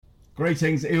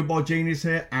Greetings, Earbot Genius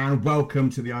here, and welcome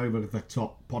to the Over the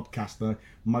Top podcast, the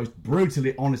most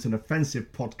brutally honest and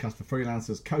offensive podcast for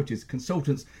freelancers, coaches,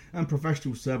 consultants, and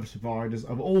professional service providers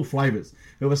of all flavours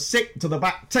who are sick to the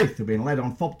back teeth of being led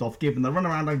on, fobbed off, given the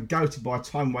runaround and ghosted by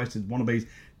time-wasted wannabes,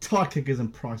 tie kickers,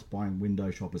 and price-buying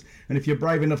window shoppers. And if you're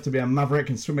brave enough to be a maverick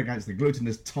and swim against the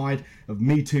glutinous tide of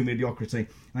Me Too mediocrity,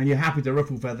 and you're happy to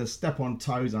ruffle feathers, step on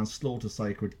toes, and slaughter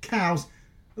sacred cows,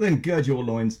 then gird your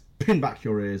loins, pin back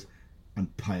your ears,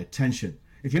 and pay attention.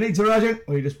 If you need to urgent,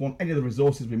 or you just want any of the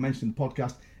resources we mentioned in the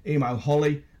podcast, email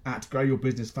Holly at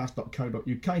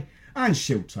growyourbusinessfast.co.uk and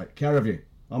she'll take care of you.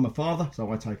 I'm a father, so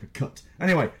I take a cut.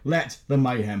 Anyway, let the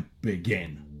mayhem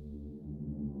begin.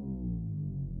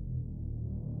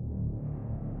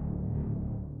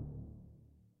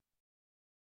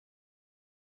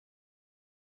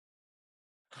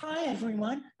 Hi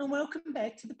everyone, and welcome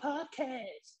back to the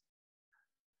podcast.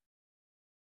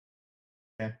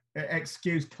 Yeah,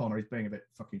 excuse Connor, he's being a bit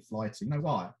fucking flighty. You know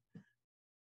why?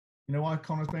 You know why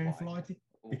Connor's being flighty?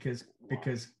 Because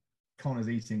Connor's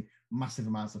eating massive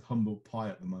amounts of humble pie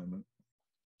at the moment.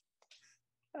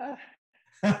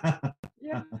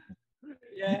 Yeah.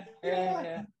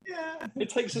 It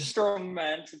takes a strong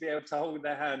man to be able to hold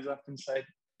their hands up and say.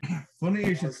 Funny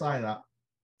you should say that.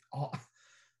 Oh.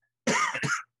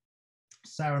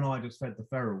 Sarah and I just fed the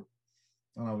feral,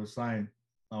 and I was saying,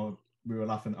 we were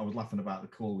laughing. I was laughing about the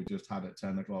call we just had at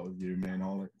 10 o'clock with you, me and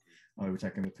Holly. We were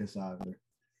taking the piss out of it.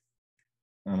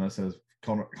 And I says,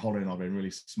 Holly and I have been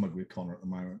really smug with Connor at the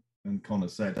moment. And Connor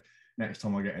said, next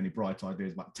time I get any bright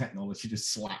ideas about technology,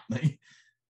 just slap me.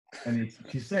 And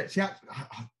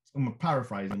I'm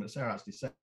paraphrasing, but Sarah actually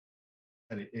said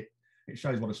it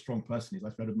shows what a strong person he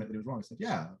is. I had to admit that he was wrong. I said,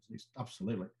 yeah,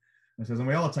 absolutely. And says, and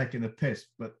we are taking the piss,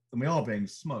 and we are being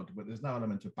smug, but there's no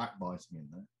element of backbiting in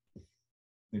there.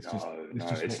 It's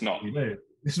not. We do.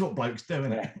 This is what blokes do,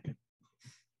 isn't it?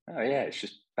 Oh yeah, it's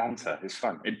just banter. It's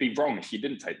fun. It'd be wrong if you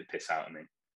didn't take the piss out of me.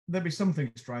 There'd be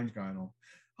something strange going on.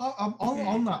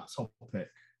 On that topic,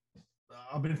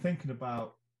 I've been thinking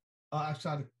about. I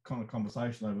actually had a kind of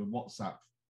conversation over WhatsApp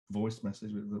voice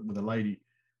message with a lady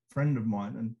friend of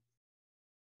mine, and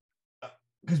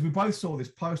because we both saw this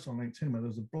post on LinkedIn where there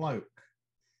was a bloke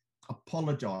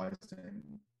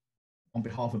apologising on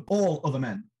behalf of all other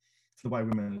men for the way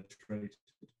women are treated.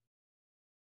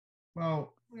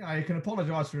 Well, he can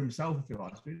apologise for himself if he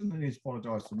likes, but he doesn't need to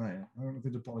apologise to me. I don't know if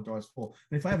he'd apologise for.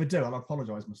 And if I ever do, I'll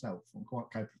apologise myself. I'm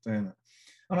quite capable of doing that.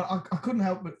 And I couldn't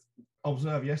help but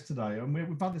observe yesterday, and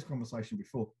we've had this conversation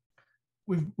before.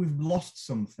 We've lost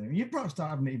something. You perhaps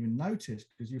haven't even noticed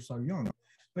because you're so young.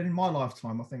 But in my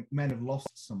lifetime, I think men have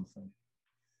lost something.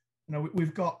 You know,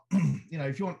 we've got,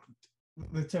 if you want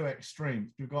the two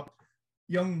extremes, we've got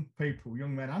young people,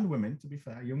 young men and women, to be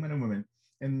fair, young men and women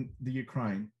in the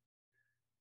Ukraine,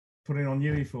 putting on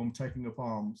uniform, taking up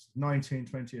arms, 19,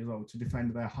 20 years old, to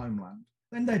defend their homeland.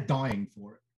 Then they're dying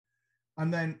for it.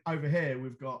 And then over here,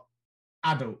 we've got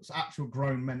adults, actual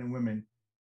grown men and women,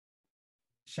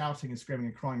 shouting and screaming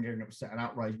and crying, getting upset and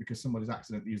outraged because somebody's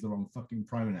accidentally used the wrong fucking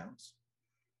pronouns.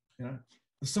 You know,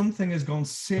 something has gone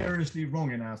seriously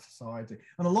wrong in our society.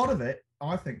 And a lot of it,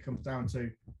 I think, comes down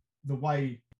to the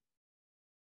way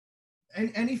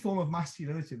any form of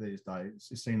masculinity these days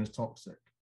is seen as toxic.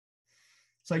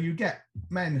 So you get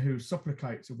men who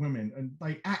supplicate to women and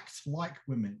they act like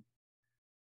women,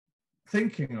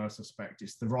 thinking, I suspect,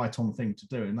 it's the right on thing to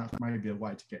do. And that's maybe a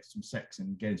way to get some sex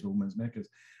and get into a woman's knickers.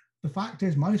 The fact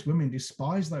is, most women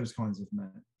despise those kinds of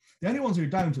men. The only ones who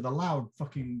don't are the loud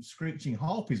fucking screeching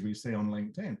harpies we see on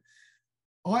LinkedIn.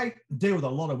 I deal with a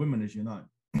lot of women, as you know.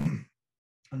 And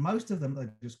most of them,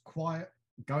 they're just quiet,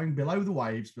 going below the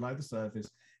waves, below the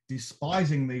surface,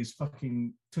 despising these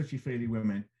fucking touchy-feely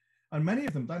women. And many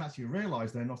of them don't actually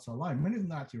realise they're not alone. Many of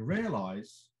them don't actually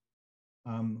realise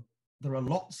there are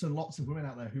lots and lots of women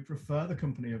out there who prefer the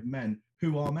company of men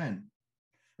who are men.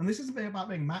 And this isn't about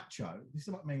being macho. This is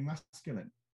about being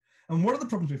masculine. And one of the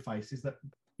problems we face is that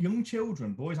young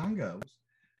children, boys and girls,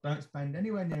 don't spend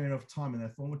anywhere near enough time in their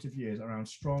formative years around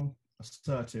strong,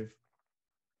 assertive,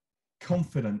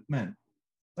 confident men.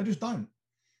 They just don't.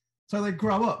 So they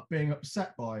grow up being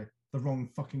upset by the wrong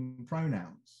fucking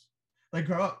pronouns. They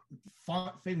grow up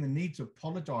feeling the need to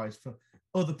apologise for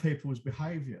other people's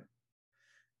behaviour.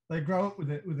 They grow up with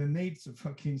a need to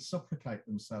fucking supplicate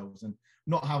themselves and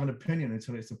not have an opinion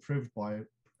until it's approved by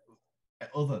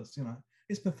others. You know,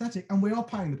 it's pathetic, and we are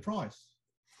paying the price.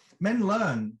 Men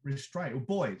learn restraint, or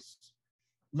boys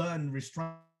learn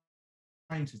restraint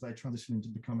as they transition into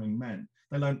becoming men.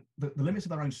 They learn the limits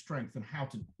of their own strength and how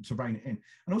to rein it in,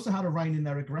 and also how to rein in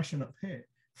their aggression up here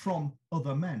from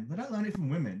other men. They don't learn it from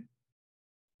women.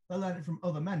 They learn it from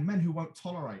other men who won't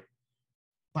tolerate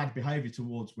bad behavior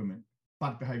towards women,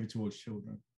 bad behavior towards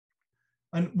children.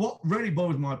 And what really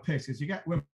boils my piss is you get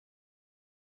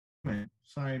women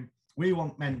saying, we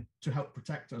want men to help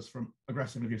protect us from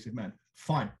aggressive and abusive men.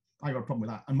 Fine, I got a problem with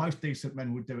that. And most decent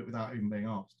men would do it without even being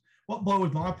asked. What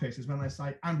boils my piss is when they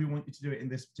say, and we want you to do it in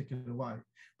this particular way.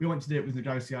 We want you to do it with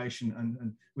negotiation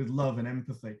and with love and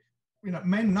empathy. You know,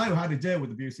 men know how to deal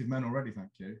with abusive men already,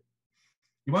 thank you.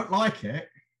 You won't like it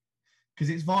because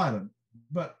it's violent,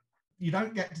 but you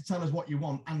don't get to tell us what you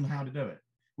want and how to do it.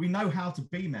 We know how to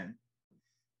be men.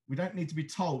 We don't need to be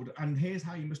told, and here's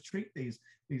how you must treat these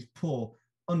poor,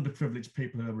 underprivileged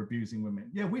people who are abusing women.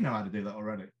 Yeah, we know how to do that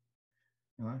already.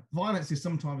 You know, violence is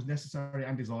sometimes necessary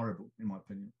and desirable, in my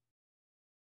opinion.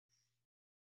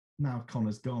 Now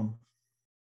Connor's gone.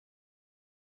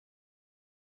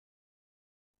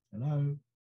 Hello?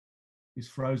 He's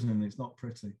frozen and it's not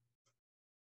pretty.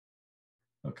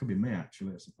 That could be me,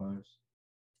 actually, I suppose.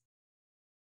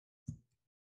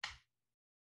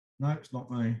 No, it's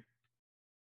not me.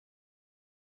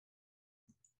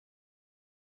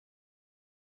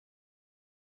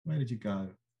 Where did you go?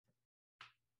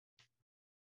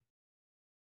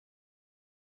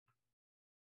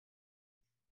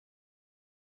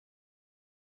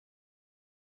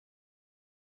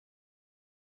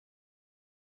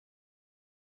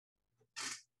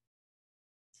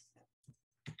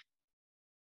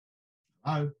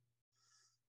 Oh.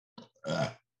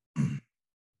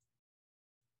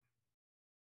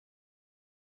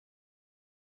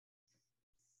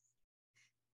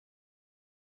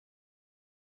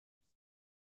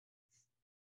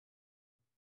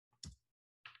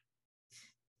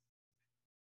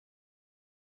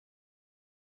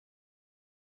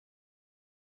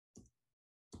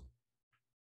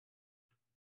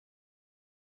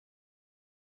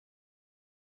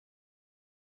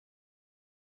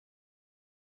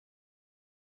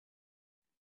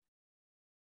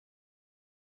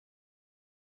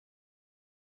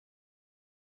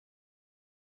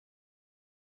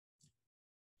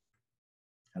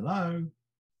 Hello?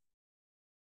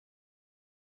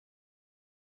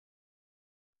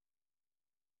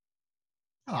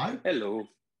 Hello? Hello.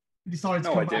 You decided to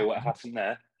No come idea back. what happened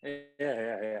there.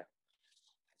 Yeah.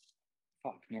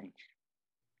 Fuck me.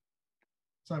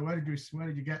 So where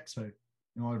did you get to?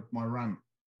 You know, my rant.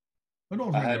 But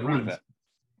not I really heard a all rant. of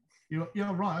it.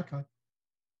 You're right, okay.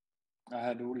 I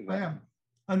heard all of it. I am.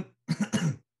 And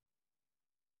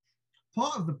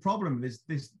part of the problem is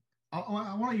this, I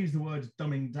want to use the word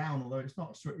dumbing down, although it's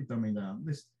not strictly dumbing down.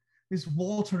 This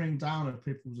watering down of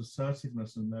people's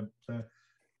assertiveness and their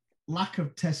lack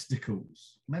of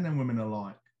testicles, men and women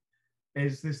alike,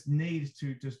 is this need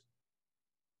to just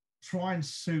try and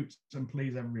suit and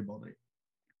please everybody,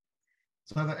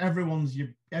 so that everyone's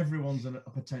a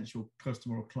potential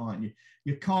customer or client.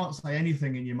 You can't say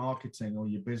anything in your marketing or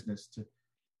your business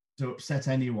to upset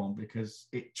anyone because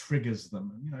it triggers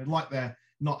them. You know, like they're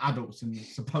not adults and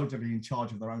supposedly in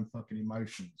charge of their own fucking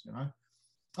emotions. You know,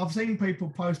 I've seen people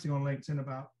posting on LinkedIn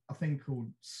about a thing called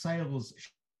sales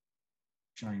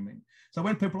shaming. So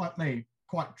when people like me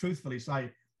quite truthfully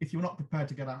say, if you're not prepared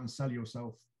to get out and sell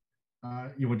yourself,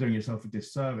 you are doing yourself a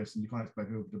disservice and you can't expect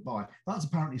people to buy. That's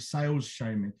apparently sales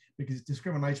shaming because it's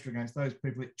discriminatory against those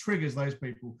people. It triggers those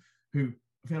people who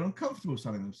feel uncomfortable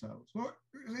selling themselves. Well,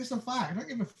 it's a fact. I don't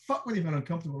give a fuck whether you feel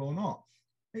uncomfortable or not.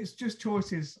 It's just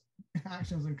choices,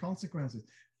 actions, and consequences.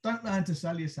 Don't learn to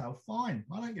sell yourself. Fine.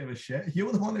 I don't give a shit.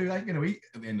 You're the one who ain't going to eat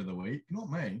at the end of the week, not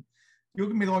me. You're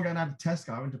going to be the one going out to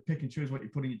Tesco and to pick and choose what you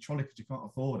put in your trolley because you can't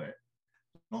afford it.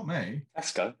 Not me.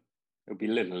 Tesco? It'll be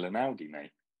Lidl and Aldi,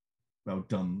 mate. Well,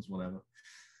 Duns, whatever.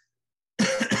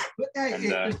 But,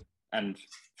 hey, and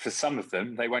for some of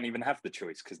them, they won't even have the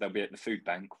choice because they'll be at the food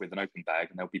bank with an open bag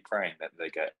and they'll be praying that they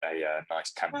get a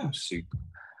nice Campbell's soup.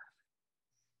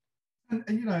 And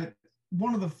you know,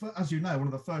 one of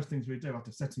the first things we do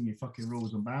after setting your fucking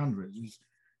rules and boundaries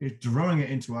is drawing it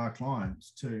into our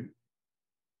clients to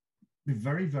be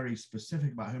very, very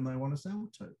specific about whom they want to sell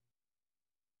to.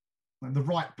 And the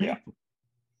right people.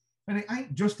 Yeah. And it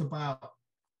ain't just about,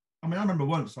 I mean, I remember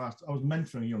once I was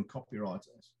mentoring a young copywriter,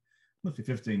 must be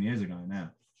 15 years ago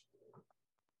now.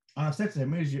 And I said to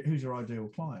him, who's your ideal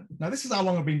client? Now, this is how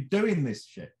long I've been doing this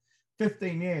shit.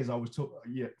 15 years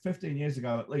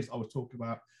ago, at least, I was talking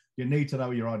about you need to know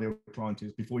who your ideal client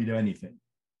is before you do anything.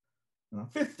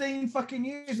 15 fucking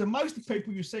years. And most of the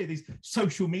people you see, these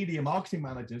social media marketing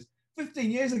managers,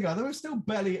 15 years ago, they were still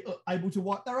barely able to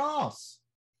wipe their ass.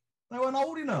 They weren't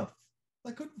old enough.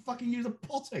 They couldn't fucking use a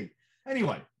potty.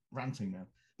 Anyway, ranting now.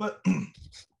 But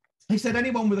he said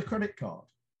anyone with a credit card.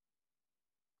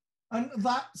 And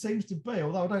that seems to be,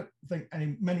 although I don't think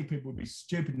many people would be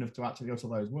stupid enough to actually utter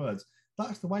those words,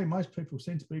 that's the way most people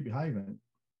seem to be behaving.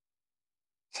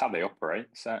 It's how they operate,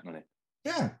 certainly.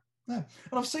 Yeah. And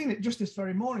I've seen it just this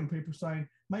very morning, people saying,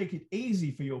 make it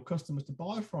easy for your customers to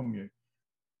buy from you.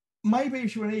 Maybe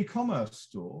if you're an e-commerce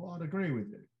store, I'd agree with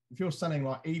you. If you're selling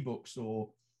like ebooks or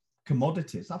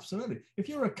commodities, absolutely. If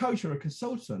you're a coach or a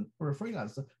consultant or a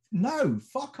freelancer, no,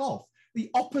 fuck off. The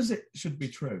opposite should be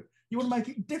true. You want to make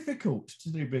it difficult to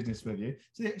do business with you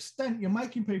to the extent you're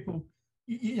making people,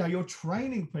 you're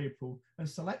training people and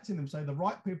selecting them so the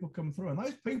right people come through, and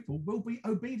those people will be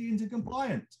obedient and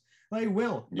compliant. They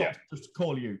will not just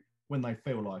call you when they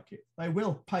feel like it. They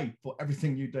will pay for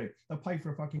everything you do. They'll pay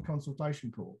for a fucking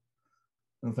consultation call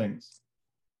and things.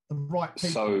 The right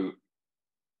people.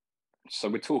 So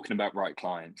we're talking about right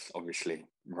clients, obviously,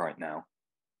 right now.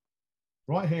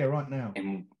 Right here, right now.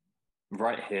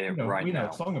 Right here, right now. We know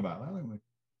a song about that, don't we?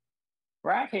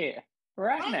 Right here,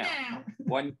 right now.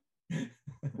 Why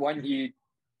don't you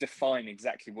define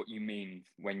exactly what you mean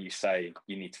when you say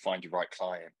you need to find your right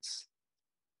clients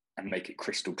and make it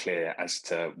crystal clear as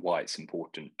to why it's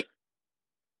important?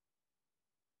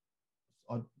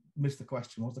 I missed the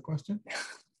question. What's the question?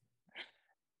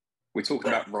 We're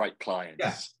talking about right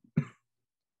clients. Yeah.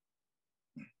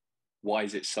 Why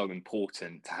is it so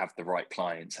important to have the right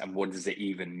clients, and what does it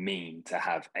even mean to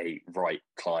have a right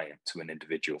client to an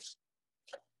individual?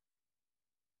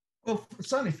 Well,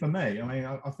 certainly for me, I mean,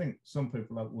 I think some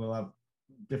people will have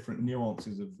different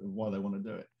nuances of why they want to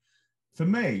do it. For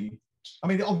me, I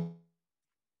mean,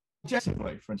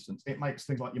 objectively, for instance, it makes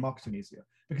things like your marketing easier,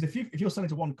 because if you're selling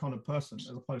to one kind of person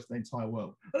as opposed to the entire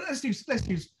world, let's use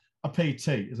a PT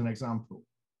as an example.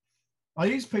 I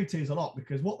use PTs a lot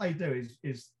because what they do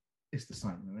is it's the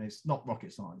same. I mean, it's not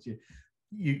rocket science.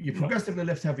 You progressively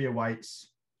lift heavier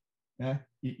weights. Yeah,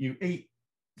 you eat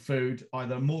food,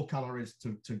 either more calories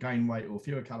to gain weight or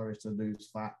fewer calories to lose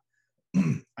fat,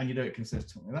 and you do it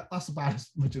consistently. That's about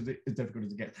as much as it's difficult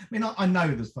as it gets. I mean, I know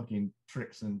there's fucking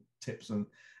tricks and tips, and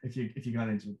if you're going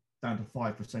into down to 5%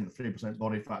 or 3%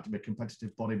 body fat to be a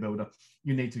competitive bodybuilder,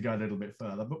 you need to go a little bit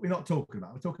further. But we're not talking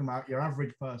about. We're talking about your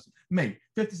average person. Me,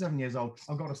 57 years old,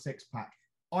 I've got a six-pack.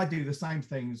 I do the same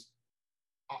things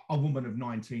a woman of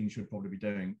 19 should probably be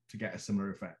doing to get a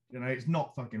similar effect. You know, it's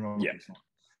not fucking wrong. Yeah.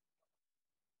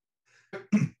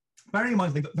 Bearing in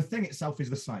mind that the thing itself is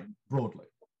the same broadly.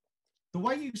 The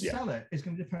way you sell it is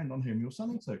going to depend on whom you're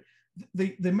selling to.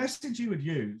 The message you would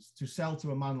use to sell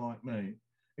to a man like me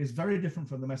is very different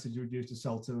from the message you would use to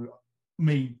sell to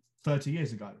me 30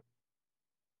 years ago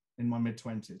in my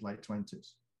mid-20s, late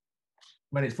 20s.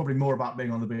 When it's probably more about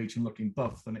being on the beach and looking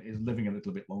buff than it is living a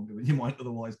little bit longer than you might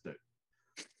otherwise do.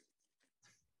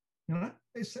 You know,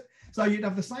 so you'd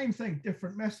have the same thing,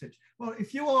 different message. Well,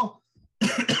 if you are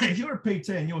if you're a PT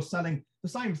and you're selling the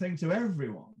same thing to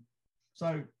everyone,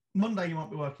 so Monday you might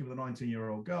be working with a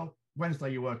 19-year-old girl,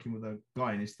 Wednesday you're working with a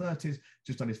guy in his 30s,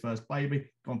 just had his first baby,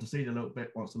 gone to seed a little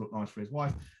bit, wants to look nice for his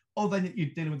wife, or then you're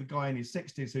dealing with a guy in his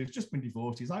 60s who's just been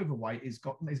divorced, he's overweight, he's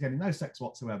getting no sex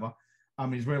whatsoever,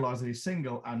 he's realised that he's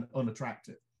single and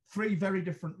unattractive. Three very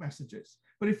different messages.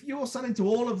 But if you're selling to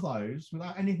all of those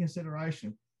without any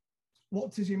consideration,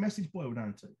 what does your message boil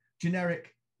down to?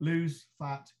 Generic, lose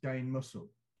fat, gain muscle.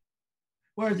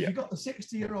 Whereas if you've got the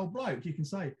 60-year-old bloke, you can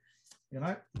say, you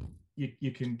know,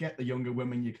 you can get the younger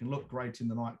women, you can look great in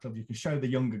the nightclub, you can show the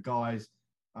younger guys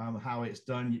how it's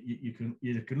done. You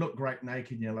can look great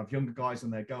naked, and you'll have younger guys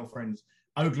and their girlfriends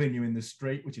ogling you in the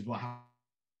street, which is what happened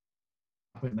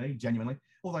to me, genuinely.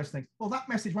 All those things. Well, that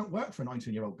message won't work for a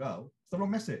 19-year-old girl. It's the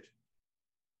wrong message.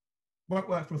 Won't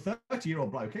work for a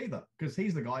 30-year-old bloke either, because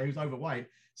he's the guy who's overweight,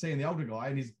 seeing the older guy,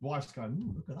 and his wife's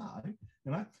going, look at that, eh?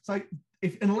 You know. So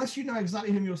unless you know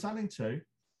exactly whom you're selling to,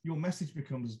 your message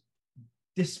becomes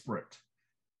disparate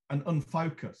and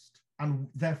unfocused, and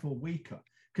therefore weaker.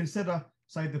 Consider,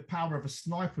 say, the power of a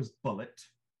sniper's bullet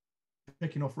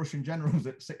picking off Russian generals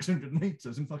at 600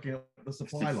 meters and fucking up the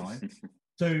supply line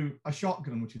to a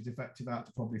shotgun, which is effective out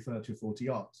to probably 30 or 40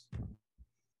 yards.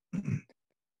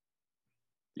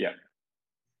 Yeah.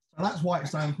 So that's why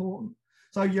it's so important.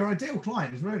 So your ideal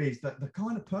client is that the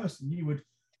kind of person you would.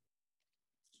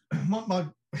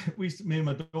 Me and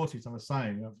my daughter used to have a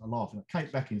saying. I laugh.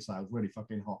 Kate Beckinsale was really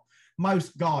fucking hot.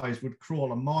 Most guys would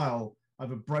crawl a mile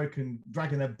over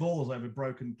dragging their balls over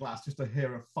broken glass just to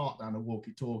hear a fart down a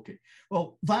walkie-talkie.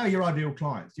 Well, they are your ideal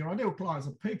clients. Your ideal clients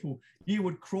are people you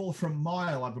would crawl from a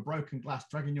mile over broken glass,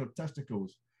 dragging your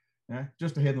testicles,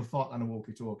 just to hear them fart down a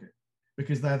walkie-talkie,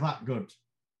 because they're that good.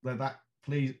 They're that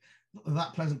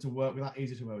pleasant to work with, that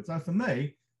easy to work with. So for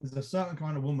me, there's a certain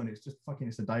kind of woman. It's just fucking,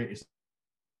 it's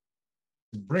a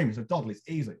bring. It's a doddle. It's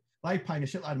easy. They pay me a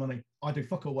shitload of money. I do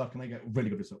fuck all work and they get really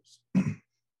good results.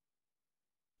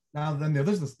 Now, then the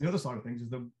other side of things is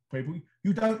the people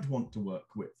you don't want to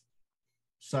work with.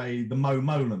 Say the Mo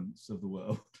Molans of the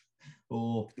world,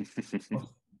 or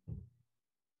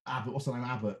Abbott. What's her name?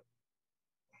 Abbott.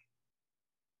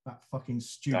 That fucking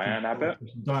stupid Diane Abbott.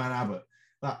 Diane Abbott.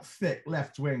 That thick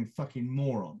left-wing fucking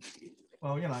moron.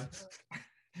 Well, you know,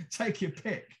 take your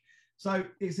pick. So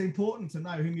it's important to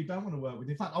know whom you don't want to work with.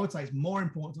 In fact, I would say it's more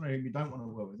important to know whom you don't want to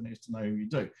work with than it is to know who you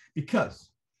do. Because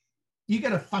you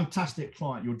get a fantastic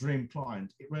client, your dream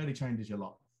client, it really changes your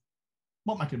life.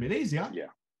 Might make it a bit easier,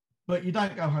 but you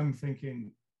don't go home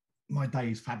thinking, my day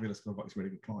is fabulous because I've got this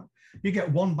really good client. You get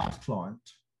one bad client.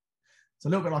 It's a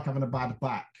little bit like having a bad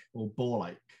back or ball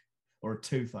ache or a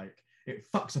toothache. It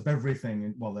fucks up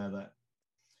everything while they're there.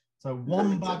 So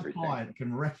one bad client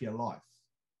can wreck your life,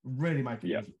 really make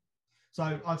it easy.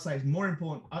 So I'd say it's more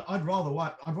important. I'd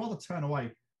rather turn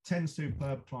away 10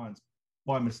 superb clients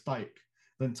by mistake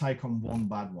than take on one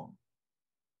bad one.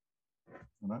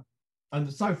 You know? And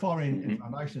so far in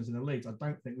foundations and elites, I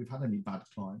don't think we've had any bad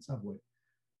clients, have we?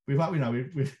 We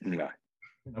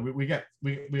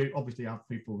obviously have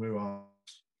people who are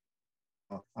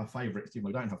our favourites, even though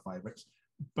we don't have favourites,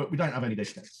 but we don't have any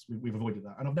dickheads. We've avoided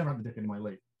that. And I've never had a dickhead in my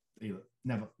elite either.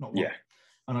 Never, not one. Yeah.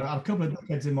 And I had a couple of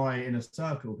dickheads in my inner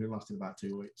circle who lasted about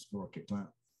 2 weeks before I kicked them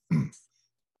out.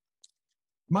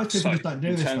 Most people just don't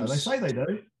do this, though. They say they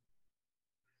do.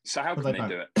 So how can they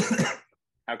do it?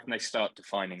 How can they start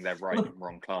defining their right and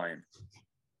wrong client?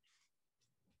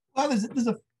 Well,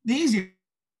 the easiest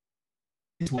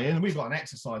way, and we've got an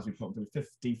exercise we've got to do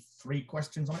 53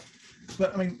 questions on it.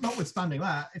 But I mean, notwithstanding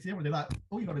that, if you want to do that,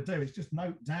 all you've got to do is just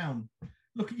note down,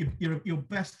 look at your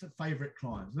best favourite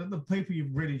clients, the people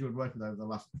you've really enjoyed working with over the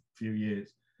last few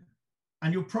years.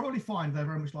 And you'll probably find they're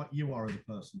very much like you are as a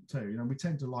person too. You know, we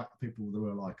tend to like the people who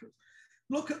are like us.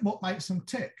 Look at what makes them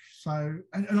tick. So,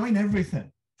 and I mean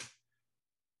everything.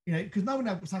 You know, because no one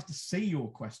else has to see your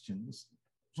questions.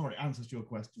 Sorry, answers to your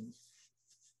questions.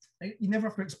 You never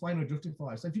have to explain or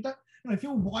justify. So if you don't, you know, if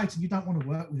you're white and you don't want to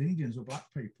work with Indians or black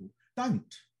people,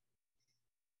 don't.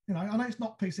 You know, I know it's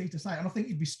not PC to say, and I think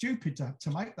you'd be stupid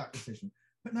to make that decision,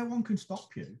 but no one can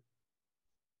stop you.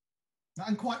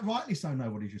 And quite rightly so,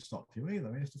 nobody should stop you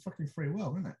either. It's a fucking free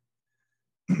world, isn't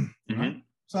it? You know?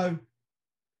 So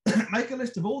make a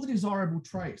list of all the desirable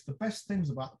traits, the best things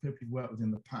about the people you've worked with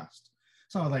in the past.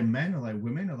 So are they men? Are they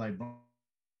women? Are they black?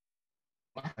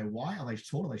 Are they white? Are they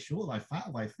tall? Are they short? Are they fat?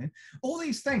 Are they thin? All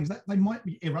these things, that they might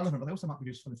be irrelevant, but they also might be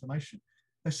useful information.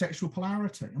 Their sexual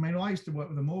polarity. I mean, I used to work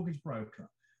with a mortgage broker,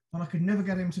 and I could never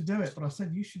get him to do it. But I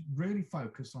said, you should really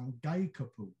focus on gay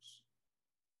couples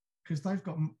because they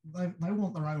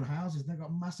want their own houses. They've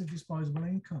got massive disposable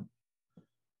income.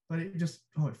 But it just,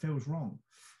 it feels wrong.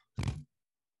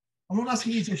 I'm not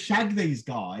asking you to shag these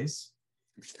guys.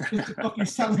 Just to fucking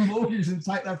sell them mortgages and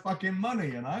take their fucking money,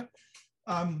 you know?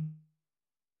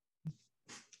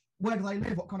 Where do they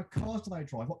live? What kind of cars do they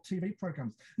drive? What TV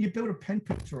programs? You build a pen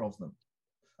picture of them.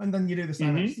 And then you do the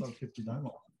same exercise if you don't.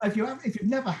 If you've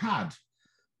never had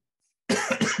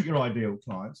your ideal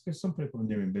clients, because some people are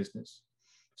new in business.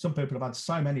 Some people have had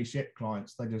so many shit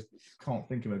clients, they just can't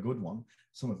think of a good one.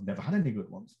 Some have never had any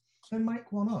good ones. So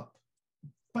make one up.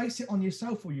 Base it on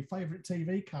yourself or your favourite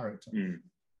TV character.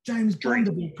 James Bond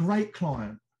would be a great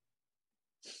client.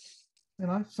 You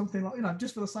know, something like, you know,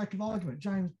 just for the sake of argument,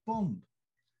 James Bond.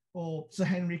 Or Sir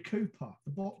Henry Cooper,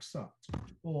 the boxer.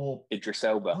 Or Idris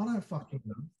Elba. I don't fucking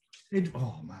know.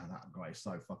 Oh man, that guy's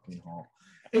so fucking hot.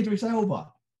 Idris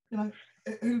Elba. You know,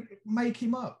 who make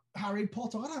him up? Harry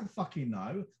Potter. I don't fucking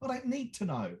know. I don't need to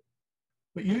know.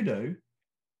 But you do.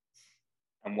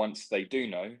 And once they do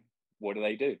know, what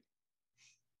do?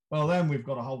 Well, then we've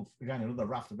got another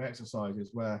raft of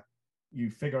exercises where you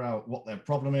figure out what their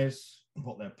problem is,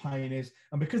 what their pain is.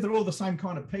 And because they're all the same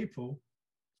kind of people,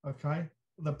 okay,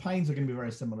 the pains are going to be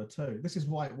very similar too. This is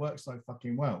why it works so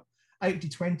fucking well.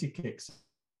 80-20 kicks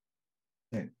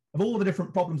in. Of all the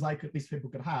different problems these people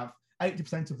could have,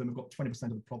 80% of them have got 20% of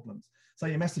the problems. So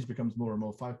your message becomes more and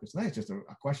more focused. And it's just a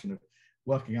question of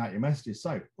working out your messages.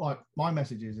 So like my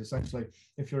message is essentially,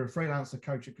 if you're a freelancer,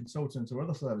 coach, a consultant or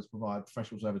other service provider,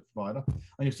 professional service provider,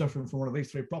 and you're suffering from one of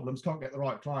these 3 problems, can't get the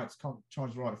right clients, can't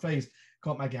charge the right fees,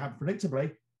 can't make it happen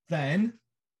predictably, then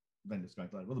just go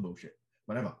to other bullshit,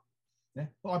 whatever. Yeah,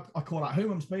 but I call out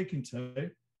who I'm speaking to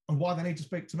and why they need to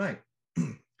speak to me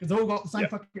because they've all got the same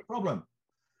fucking problem.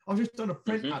 I've just done a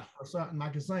print ad for a certain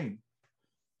magazine,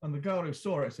 and the girl who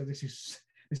saw it said, "This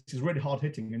is really hard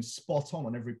hitting and spot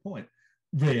on every point."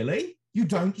 Really? You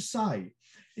don't say.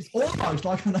 It's almost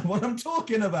like I know what I'm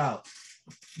talking about.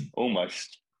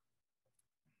 Almost.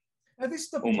 Now, this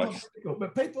stuff is not difficult,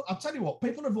 but people, I'll tell you what,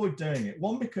 people avoid doing it.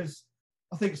 One, because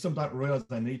I think some don't realize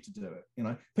they need to do it. You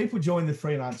know, people join the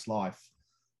freelance life,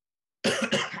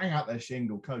 hang out their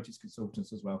shingle, coaches,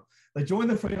 consultants as well. They join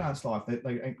the freelance life,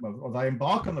 or they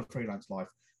embark on the freelance life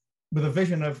with a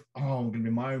vision of, oh, I'm going to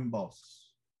be my own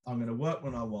boss. I'm going to work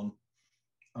when I want.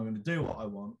 I'm going to do what I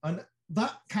want. And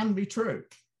that can be true.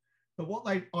 But what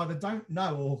they either don't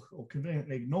know or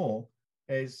conveniently ignore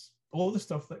is all the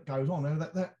stuff that goes on. And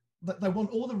that they want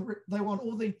all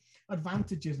the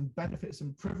advantages and benefits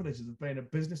and privileges of being a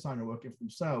business owner working for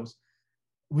themselves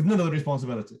with none of the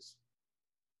responsibilities.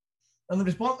 And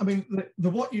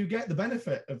what you get, the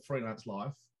benefit of freelance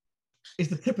life is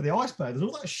the tip of the iceberg. There's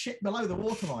all that shit below the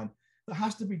waterline that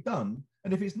has to be done.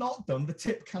 And if it's not done, the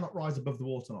tip cannot rise above the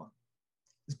waterline.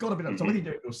 It's got to be done. So whether you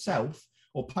do it yourself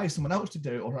or pay someone else to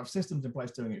do it or have systems in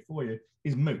place doing it for you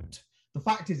is moot. The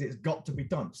fact is it's got to be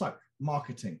done. So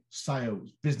marketing,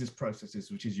 sales, business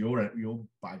processes, which is your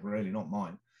bag really, not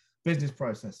mine. Business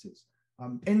processes,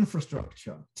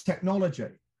 infrastructure, technology.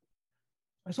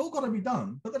 It's all got to be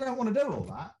done, but they don't want to do all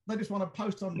that. They just want to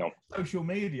post on social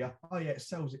media. Oh yeah, it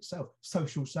sells itself.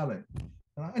 Social selling.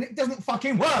 And it doesn't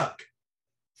fucking work.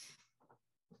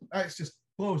 It just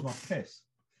blows my piss.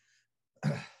 I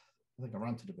think I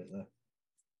ranted a bit there.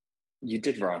 You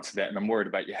did rant a bit, and I'm worried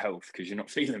about your health because you're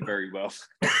not feeling very well.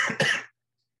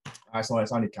 It's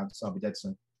only cancer. I'll be dead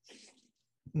soon.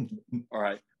 All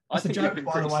right. That's a joke,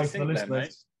 by the way, for the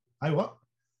listeners. Hey, what?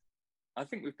 I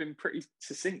think we've been pretty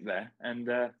succinct there. And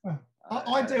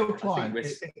ideal client,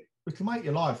 it can make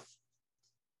your life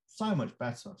so much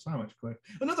better, so much quicker.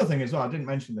 Another thing as well, I didn't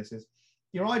mention this, is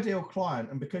your ideal client,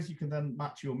 and because you can then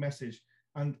match your message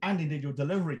and indeed your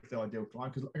delivery to the ideal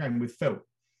client, because again, with Phil,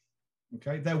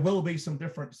 okay, there will be some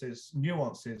differences,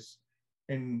 nuances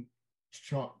in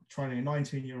training a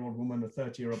 19-year-old woman, a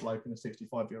 30-year-old bloke, and a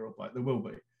 65-year-old bloke. There will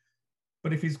be.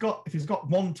 But if he's got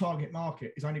one target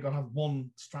market, he's only got to have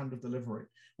one strand of delivery,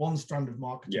 one strand of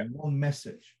marketing, one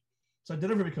message. So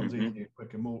delivery becomes easier,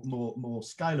 quicker, more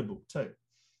scalable too.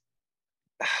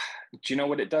 Do you know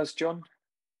what it does, John?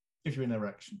 Gives you an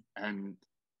erection. And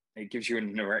it gives you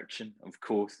an erection, of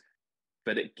course,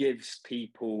 but it gives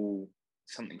people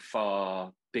something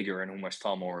far bigger and almost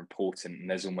far more important. And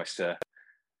there's almost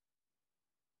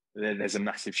there's a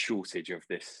massive shortage of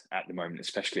this at the moment,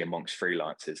 especially amongst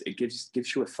freelancers. It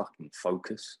gives you a fucking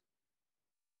focus.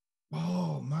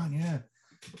 Oh man, yeah.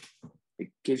 It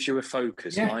gives you a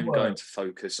focus. Yeah, I'm going to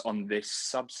focus on this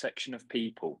subsection of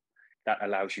people that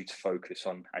allows you to focus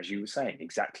on, as you were saying,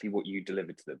 exactly what you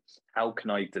deliver to them. How can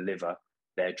I deliver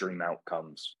their dream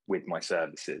outcomes with my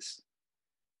services?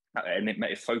 And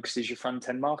it focuses your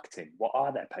front-end marketing. What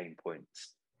are their pain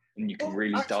points? And you can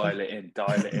really dial it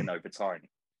in over time.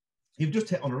 You've just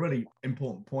hit on a really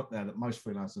important point there that most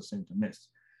freelancers seem to miss.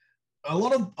 A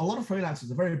lot of freelancers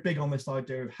are very big on this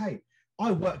idea of, hey,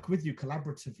 I work with you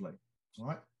collaboratively,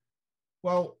 right?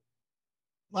 Well,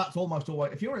 that's almost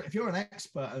always, if you're an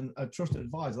expert and a trusted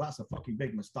advisor, that's a fucking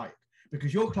big mistake,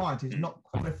 because your client is not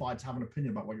qualified to have an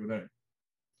opinion about what you're doing.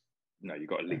 No, you've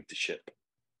got to lead the ship.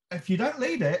 If you don't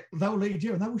lead it, they'll lead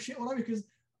you, and they will shit all over. Because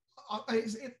I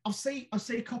see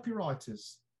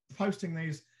copywriters posting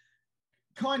these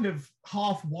kind of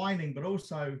half whining, but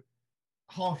also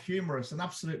half humorous and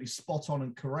absolutely spot on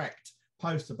and correct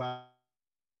posts about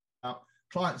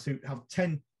clients who have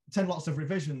 10 lots of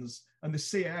revisions, and the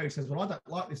CEO says, well, I don't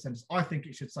like this sentence. I think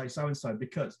it should say so-and-so,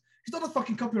 because he's not a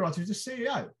fucking copywriter, he's a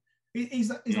CEO.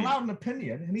 He's allowed an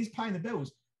opinion and he's paying the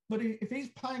bills. But if he's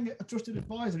paying a trusted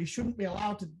advisor, he shouldn't be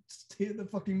allowed to steer the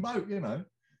fucking boat, you know.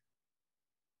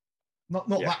 Not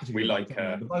that. We like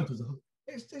the boat as a whole.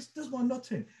 It does my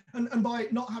nut in. And by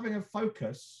not having a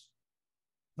focus,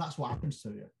 that's what happens to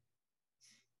you.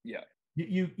 Yeah.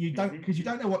 You don't, because you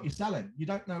don't know what you're selling. You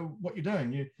don't know what you're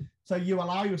doing. So you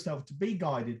allow yourself to be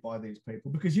guided by these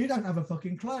people because you don't have a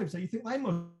fucking clue. So you think they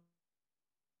must.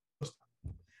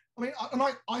 I mean,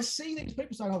 I see these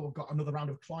people saying, oh, we've got another round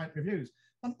of client reviews.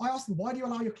 And I ask them, why do you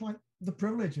allow your client the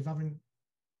privilege of having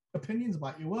opinions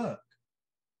about your work?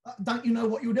 Don't you know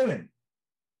what you're doing?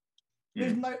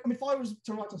 There's no, I mean, if I was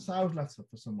to write a sales letter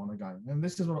for someone again, and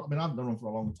this is what, I mean, I haven't done one for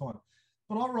a long time,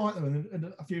 but I'll write them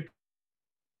in a few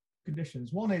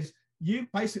conditions. One is you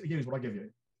basically use what I give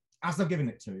you as I'm giving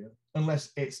it to you,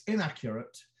 unless it's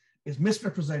inaccurate, it's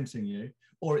misrepresenting you,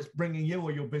 or it's bringing you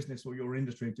or your business or your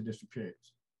industry into disrepute.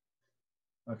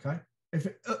 Okay? If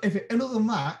and other than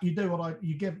that, you do what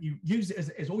you use it as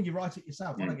it is, or you write it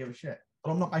yourself. I don't give a shit.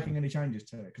 But I'm not making any changes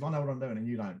to it because I know what I'm doing and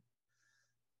you don't.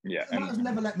 Yeah, And that has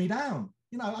never let me down.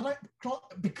 You know, I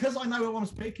don't, because I know who I'm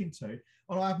speaking to,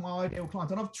 and I have my ideal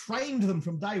clients, and I've trained them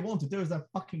from day one to do as they're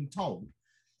fucking told.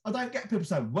 I don't get people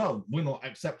saying, well, we're not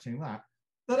accepting that.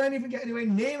 They don't even get anywhere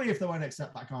near me if they won't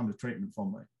accept that kind of treatment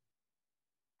from me.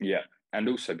 Yeah. And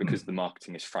also because the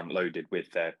marketing is front loaded with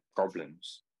their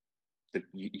problems,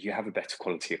 you have a better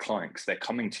quality of client because they're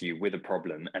coming to you with a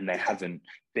problem and they haven't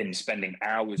been spending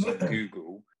hours on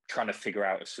Google trying to figure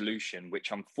out a solution,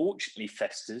 which unfortunately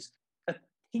festers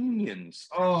opinions.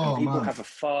 And people have a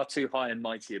far too high and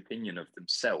mighty opinion of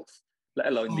themselves, let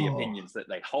alone the opinions that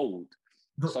they hold.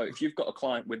 So if you've got a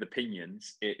client with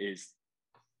opinions, it's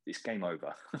game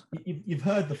over. You've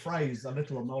heard the phrase, a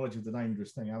little knowledge of the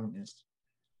dangerous thing, haven't you?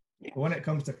 Yeah. But when it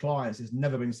comes to clients, it's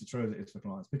never been so true as it is for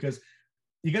clients, because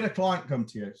you get a client come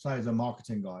to you, say as a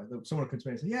marketing guy, someone comes to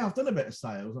me and say, yeah, I've done a bit of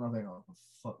sales. And I think, oh,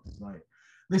 for fuck's sake,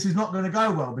 this is not going to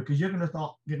go well because you're going to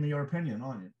start giving me your opinion,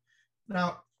 aren't you?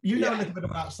 Now, you know a little bit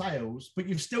about sales, but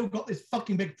you've still got this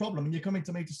fucking big problem and you're coming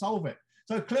to me to solve it.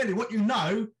 So clearly what you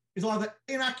know is either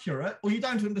inaccurate or you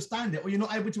don't understand it or you're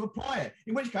not able to apply it.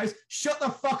 In which case, shut the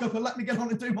fuck up and let me get on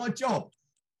and do my job.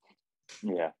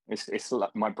 Yeah, it's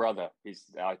like my brother.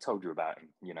 I told you about him.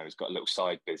 You know, he's got a little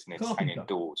side business hanging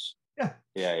doors.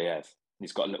 Yeah.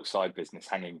 He's got a little side business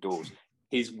hanging doors.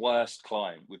 His worst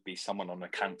client would be someone on a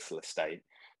council estate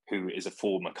who is a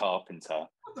former carpenter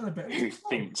who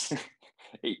thinks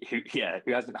who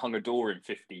hasn't hung a door in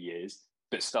 50 years,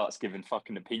 but starts giving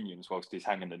fucking opinions whilst he's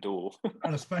hanging a door.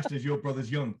 And especially as your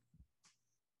brother's young.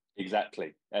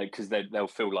 Exactly, because they'll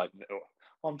feel like,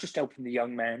 oh, I'm just helping the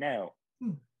young man out.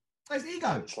 It's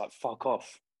ego. It's like, fuck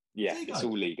off. Yeah, it's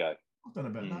all ego. I've done a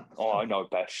bit of that. Oh, I know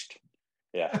best.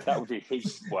 Yeah, that would be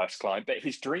his worst client. But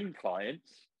his dream client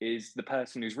is the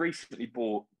person who's recently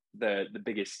bought the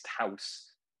biggest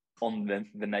house on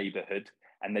the neighborhood,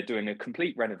 and they're doing a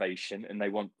complete renovation and they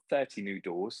want 30 new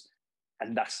doors.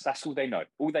 And that's all they know.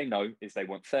 All they know is they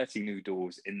want 30 new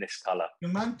doors in this color.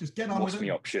 Young man, just get on with it. What's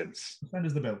my options? Send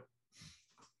us the bill.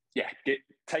 Yeah,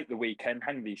 take the weekend,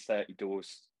 hang these 30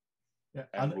 doors. Yeah,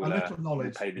 and we'll, a little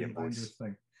knowledge we'll pay the invoice.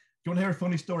 Thing. Do you want to hear a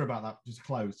funny story about that? Just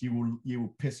close. You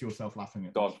will piss yourself laughing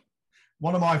at. God.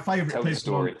 One of my favorite people. The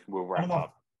story. We'll wrap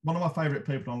up. One of my favorite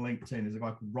people on LinkedIn is a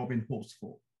guy called Robin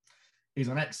Horsford. He's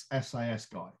an ex-SAS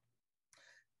guy.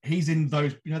 He's in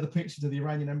those, you know, the pictures of the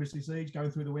Iranian embassy siege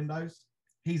going through the windows.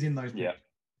 He's in those. Yeah.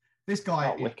 This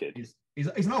guy he's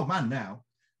an old man now,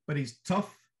 but he's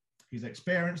tough. He's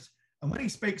experienced, and when he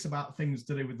speaks about things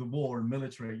to do with the war and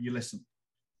military, you listen.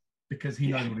 Because he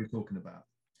knows what he's talking about.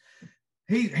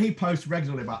 He posts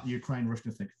regularly about the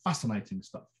Ukraine-Russian thing. Fascinating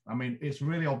stuff. I mean, it's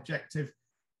really objective,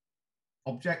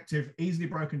 easily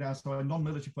broken down so a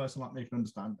non-military person like me can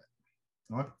understand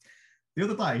it. All right. The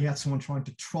other day, he had someone trying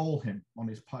to troll him on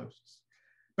his posts.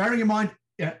 Bearing in mind,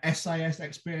 SAS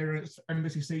experience,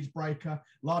 embassy siege breaker,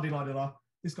 la-di-la-di-la.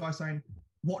 This guy saying,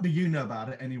 what do you know about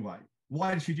it anyway?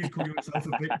 Why should you call yourself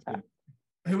a victim?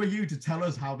 Who are you to tell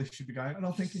us how this should be going? And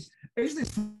I'm thinking, is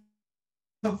this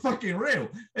fucking real?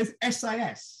 It's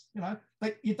SAS, you know.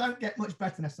 You don't get much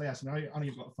better than SAS. You know, only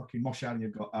you've got fucking Mossad and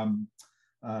you've got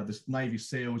the Navy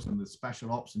SEALs and the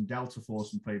Special Ops and Delta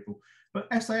Force and people. But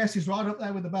SAS is right up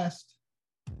there with the best.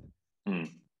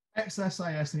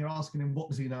 Ex-SAS, and you're asking him, what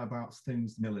does he know about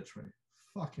things military?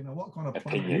 Fucking hell, what kind of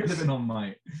planet are you living on,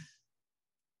 mate?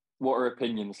 What are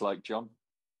opinions like, John?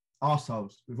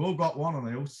 Arseholes. We've all got one and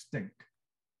they all stink.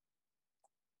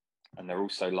 And they're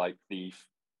also like the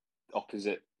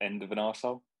opposite end of an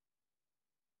arsehole.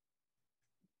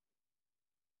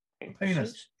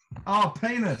 Penis. Oh,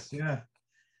 penis. Yeah.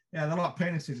 Yeah, they're like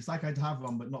penises. It's okay to have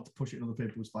one, but not to push it in other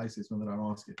people's faces when they don't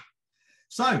ask it.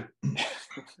 So,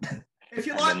 if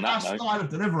you like our style of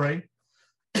delivery,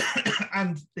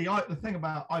 and the thing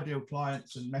about ideal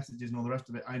clients and messages and all the rest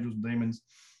of it, angels and demons,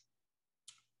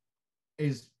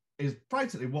 is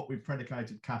basically what we've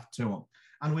predicated CAF 2 on.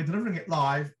 And we're delivering it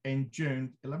live in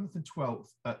June 11th and 12th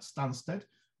at Stansted.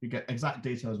 You get exact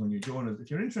details when you join us.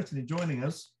 If you're interested in joining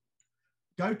us,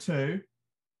 go to,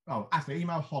 actually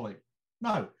email Holly.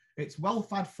 No, it's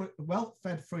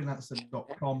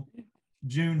wellfedfreelancer.com,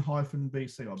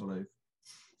 June-BC, I believe.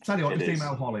 Tell you what, just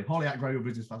email Holly. Holly at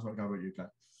growyourbusinessfast.co.uk.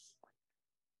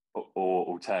 Or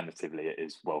alternatively, it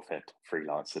is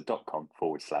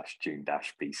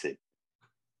wellfedfreelancer.com/June-BC.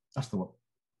 That's the one.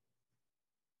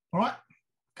 All right.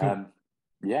 Cool.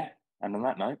 Yeah. And on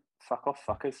that note, fuck off,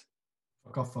 fuckers.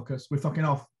 Fuck off, fuckers. We're fucking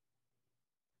off.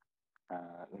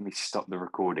 Let me stop the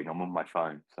recording. I'm on my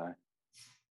phone, so.